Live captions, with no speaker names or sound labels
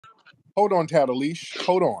hold on, Tatalish.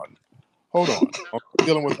 Hold on. I'm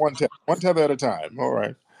dealing with one tether at a time. All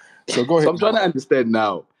right. So go So ahead, I'm trying Malone. to understand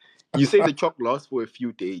now. You say the chalk lasts for a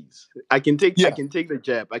few days. I Yeah. can take the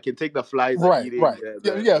jab. I can take the flies are Right. eating Right.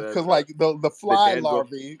 Yeah. Because like the the fly dandruff.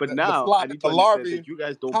 larvae, But now I need the to understand larvae. that you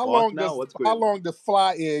guys don't How bath long now. does What's going on?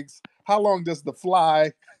 fly eggs? How long does the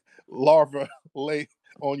fly larva lay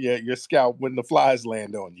on your scalp when the flies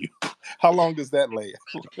land on you? How long does that lay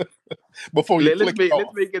before you flick it Let's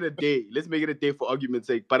off? make it a day. Let's make it a day for argument's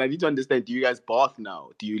sake. But I need to understand: do you guys bath now?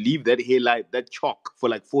 Do you leave that hairline, that chalk, for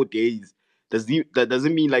like 4 days? That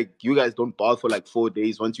doesn't mean like you guys don't bath for like 4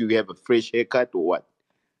 days once you have a fresh haircut or what?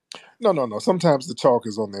 No, no, no. Sometimes the chalk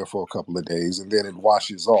is on there for a couple of days and then it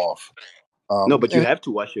washes off. No, but you And have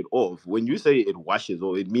to wash it off. When you say it washes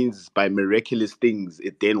off, it means by miraculous things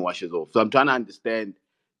it then washes off. So I'm trying to understand: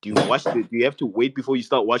 do you have to wait before you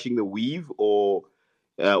start washing the weave, or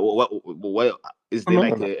what is there no, no,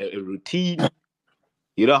 like no, a routine?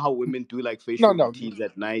 You know how women do like no, facial no. routines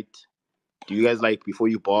at night? Do you guys like before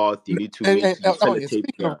you bath, you need to And, make and, you oh, yeah, sellotape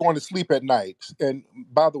speaking of your going to sleep at night, and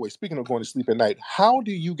by the way, speaking of going to sleep at night, how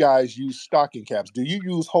do you guys use stocking caps? Do you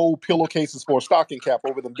use whole pillowcases for a stocking cap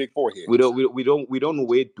over them big foreheads? we don't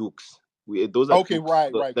wear dukes. Those are Okay, dukes.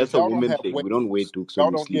 right, right. Because That's a y'all don't woman have thing. We don't wear waves. dukes when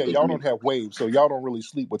Y'all we don't. Yeah, sleep as y'all men. don't have waves, so y'all don't really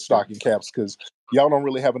sleep with stocking caps because y'all don't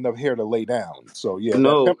really have enough hair to lay down. So yeah,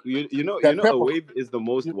 No, you that know, a pepper. wave is the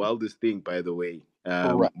most wildest thing, by the way.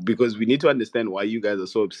 Right. Because we need to understand why you guys are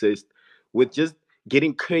so obsessed with just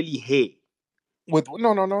getting curly hair. With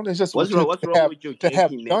no, no, no. It's just What's what wrong? to What's wrong have with your to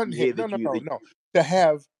have janky done nappy hair. hair No, that no, you no, that no. To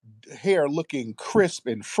have hair looking crisp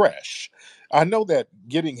and fresh. I know that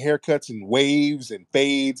getting haircuts and waves and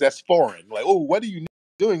fades—that's foreign. Like, oh, what are you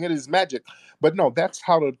doing? It is magic. But no, that's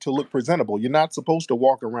how to look presentable. You're not supposed to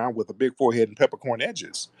walk around with a big forehead and peppercorn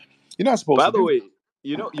edges. You're not supposed By to the do. way,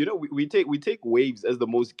 we take waves as the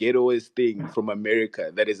most ghettoest thing from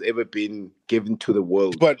America that has ever been given to the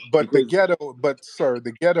world. But the Because ghetto, but sir,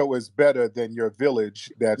 the ghetto is better than your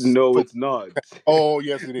village. That's no, it's not. oh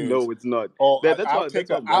yes, it is. No, it's not. Oh, That's why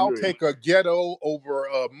I'm I'll wondering. take a ghetto over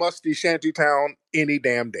a musty shanty town any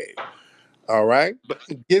damn day. All right, But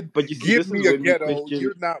give but you see, give this is me a when we ghetto. question.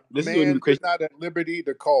 You're not This is when we man. You're question. not at liberty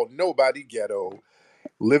to call nobody ghetto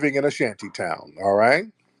living in a shanty town. All right.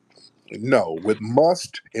 No, with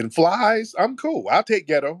must and flies, I'm cool. I'll take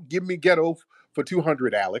ghetto. Give me ghetto for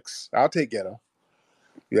 200, Alex. I'll take ghetto.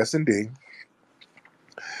 Yes, indeed.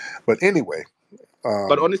 But anyway,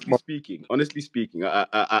 But um, honestly speaking,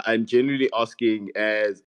 I'm genuinely asking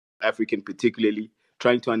as African, particularly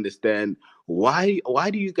trying to understand why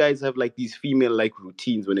do you guys have like these female like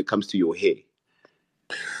routines when it comes to your hair?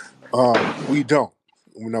 we don't.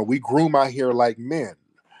 You know, we groom our hair like men.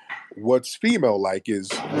 What's female like is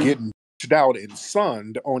getting out and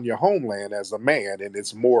sunned on your homeland as a man, and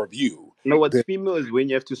it's more of you. No, what's There- female is when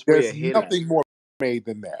you have to spray a There's hairline. nothing more made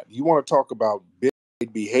than that. You want to talk about big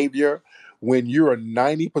behavior when you're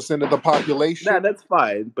 90% of the Nah, population? that's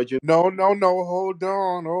fine, but you No, no, no. Hold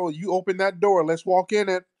on. Oh, you open that door. Let's walk in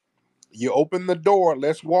it. You open the door.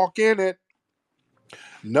 Let's walk in it.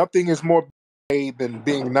 Nothing is more made than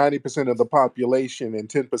being 90% of the population and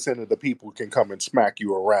 10% of the people can come and smack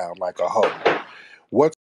you around like a hoe.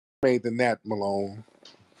 What's made than that, Malone?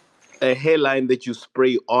 a hairline that you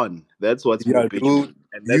spray on. That's what's more Yeah, bitch dude. made.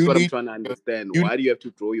 And that's You what I'm need trying to understand. you Why do you have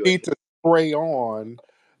to draw your need hair? to spray on.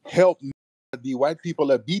 Help the white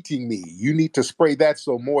people are beating me. You need to spray that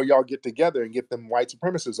so more y'all get together and get them white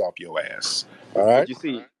supremacists off your ass. All But right. you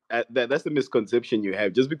see, that's the misconception you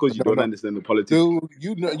have. Just because you No, don't no, understand the politics. dude.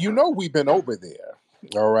 You know we've been over there.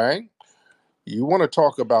 All right. You want to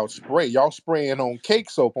talk about spray? Y'all spraying on cake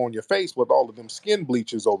soap on your face with all of them skin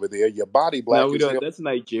bleachers over there. Your body Now black we as don't. hell. That's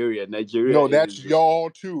Nigeria. Nigeria No, that's is. y'all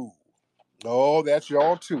too. No, that's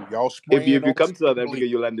y'all too. Y'all If spraying you on come to South skin Africa,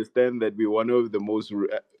 bleach. you'll understand that we're one of the most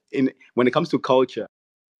in when it comes to culture.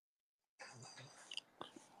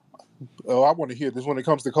 Oh, I want to hear this when it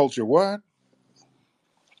comes to culture. What?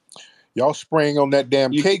 Y'all spraying on that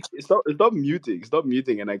damn You cake? stop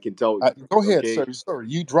muting, and I can tell you. Go ahead, Okay, sir. Sir,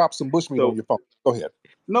 you dropped some bushmeat on so your phone. Go ahead,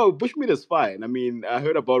 no, bushmeat is fine. I mean, I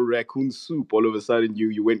heard about raccoon soup. All of a sudden,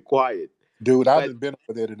 you went quiet. dude. I've But been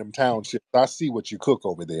over there to them townships. I see what you cook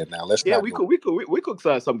over there. Now let's yeah, not go we cook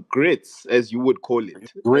some grits, as you would call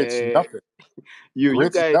it. grits. Nothing. You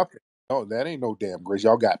Grits. guys. Nothing. No, that ain't no damn grits.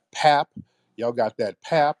 Y'all got pap. Y'all got that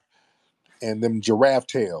pap and them giraffe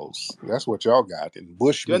tails. That's what y'all got. And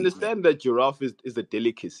bush Do you meat. understand that giraffe is a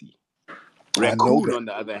delicacy? I know Raccoon, that. on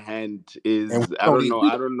the other hand, And is I don't know.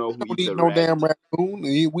 I don't know we who don't eats eat a no rat. damn raccoon.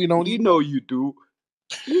 We don't You eat know no. you do.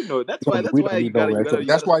 You know that's We why don't eat no you raccoon. gotta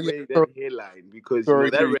That's why you spray that hairline because you sir, know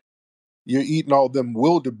that rat. You're eating all them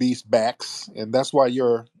wildebeest backs, and that's why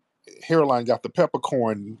your hairline got the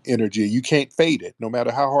peppercorn energy. You can't fade it, no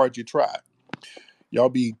matter how hard you try. Y'all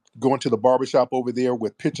be going to the barbershop over there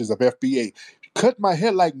with pictures of FBA. Cut my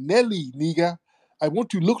hair like Nelly, nigga. I want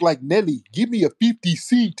to look like Nelly. Give me a 50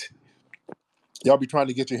 seat. Y'all be trying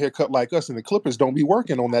to get your hair cut like us, and the clippers don't be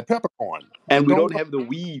working on that peppercorn. And It we don't don't work. have the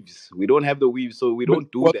weaves. We don't have the weaves, so we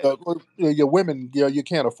don't do Well, that. your women, yeah, you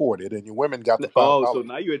can't afford it, and your women got the Oh, so $5.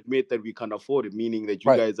 now you admit that we can't afford it, meaning that you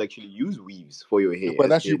Right. guys actually use weaves for your hair Well, as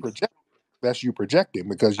that's you gents. project. That's you projecting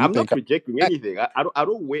because you I'm not think projecting anything. I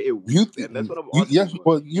don't wear a you weave, and that's what I'm yes. asking you.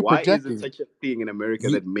 Well, you Why is it projecting. such a thing in America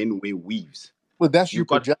You that men wear weaves? well, that's you You've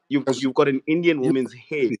got projecting you've because you've got an Indian you woman's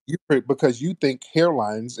hair. because you think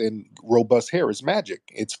hairlines and robust hair is magic.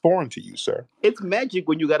 It's foreign to you, sir. It's magic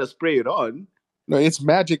when you gotta spray it on. No, it's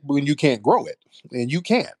magic when you can't grow it, and you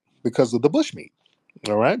can't because of the bushmeat.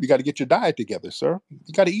 All right, you got to get your diet together, sir.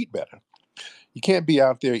 You got to eat better. You can't be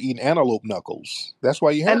out there eating antelope knuckles. That's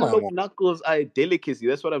why your hairline Antelope won't. knuckles are a delicacy.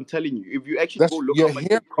 That's what I'm telling you. If you actually go That's look how your much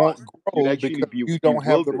hair they won't cost, you'd grow actually because be you don't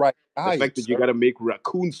have the bewildered. right The fact diet, that you sir. gotta make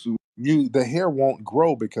raccoon soup. The hair won't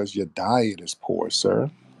grow because your diet is poor, sir.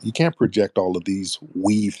 You can't project all of these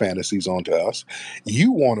weave fantasies onto us.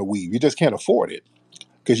 You want to weave, you just can't afford it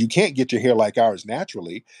because you can't get your hair like ours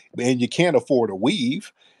naturally, and you can't afford a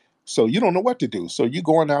weave. So you don't know what to do. So you're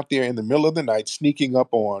going out there in the middle of the night, sneaking up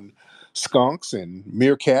on skunks and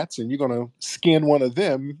meerkats, and you're gonna skin one of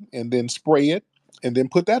them and then spray it and then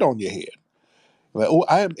put that on your head. Like, oh,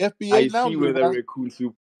 I am FBA I now, see where the nigga. raccoon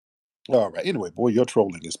soup. All right. Anyway, boy, your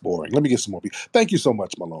trolling is boring. Let me get some more people. Thank you so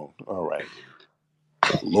much, Malone. All right.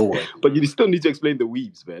 Lord. But you still need to explain the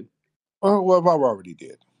weaves, man. Oh, well, I already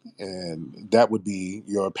did. And that would be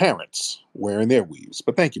your parents wearing their weaves.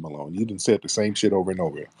 But thank you, Malone. You didn't say the same shit over and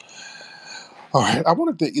over. All right. I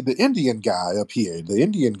wanted the Indian guy up here. The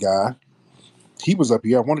Indian guy, he was up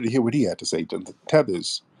here. I wanted to hear what he had to say. The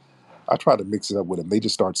tethers, I tried to mix it up with him. They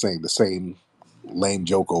just start saying the same lame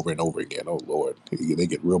joke over and over again. Oh, Lord. They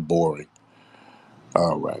get real boring.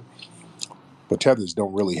 All right. But tethers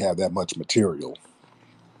don't really have that much material.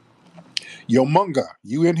 Yo, Munga,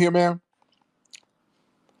 you in here, man?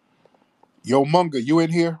 Yo, Munga, you in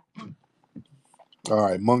here? All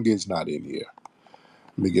right, Munga is not in here.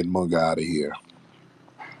 Let me get Munga out of here.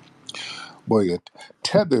 Boy,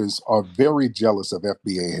 tethers are very jealous of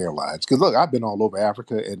FBA hairlines. Because look, I've been all over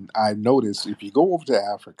Africa, and I noticed if you go over to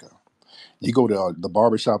Africa, you go to the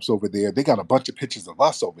barbershops over there, they got a bunch of pictures of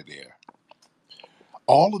us over there.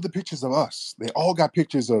 All of the pictures of us, they all got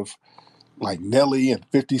pictures of like Nelly and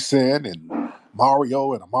 50 Cent and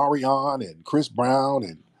Mario and Amarion and Chris Brown,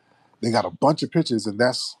 and they got a bunch of pictures, and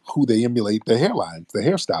that's who they emulate the hairlines, the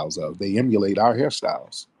hairstyles of. They emulate our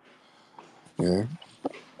hairstyles. Yeah.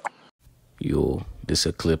 Yo, this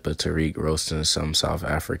a clip of Tariq roasting some South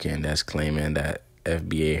African that's claiming that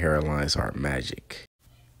FBA hairlines are magic.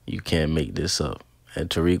 You can't make this up. And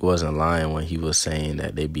Tariq wasn't lying when he was saying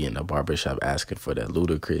that they be in the barbershop asking for that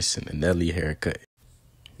Ludacris and the Nelly haircut.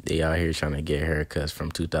 They out here trying to get haircuts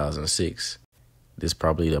from 2006. This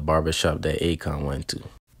probably the barbershop that Akon went to.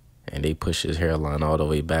 And they push his hairline all the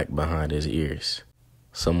way back behind his ears.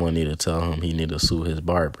 Someone need to tell him he need to sue his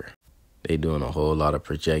barber. They doing a whole lot of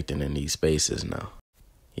projecting in these spaces now.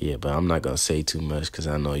 Yeah, but I'm not going to say too much because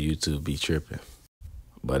I know YouTube be tripping.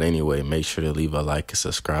 But anyway, make sure to leave a like and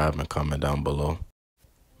subscribe and comment down below.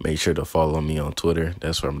 Make sure to follow me on Twitter.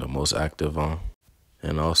 That's where I'm the most active on.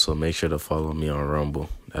 And also make sure to follow me on Rumble.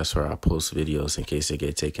 That's where I post videos in case they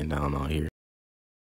get taken down on here.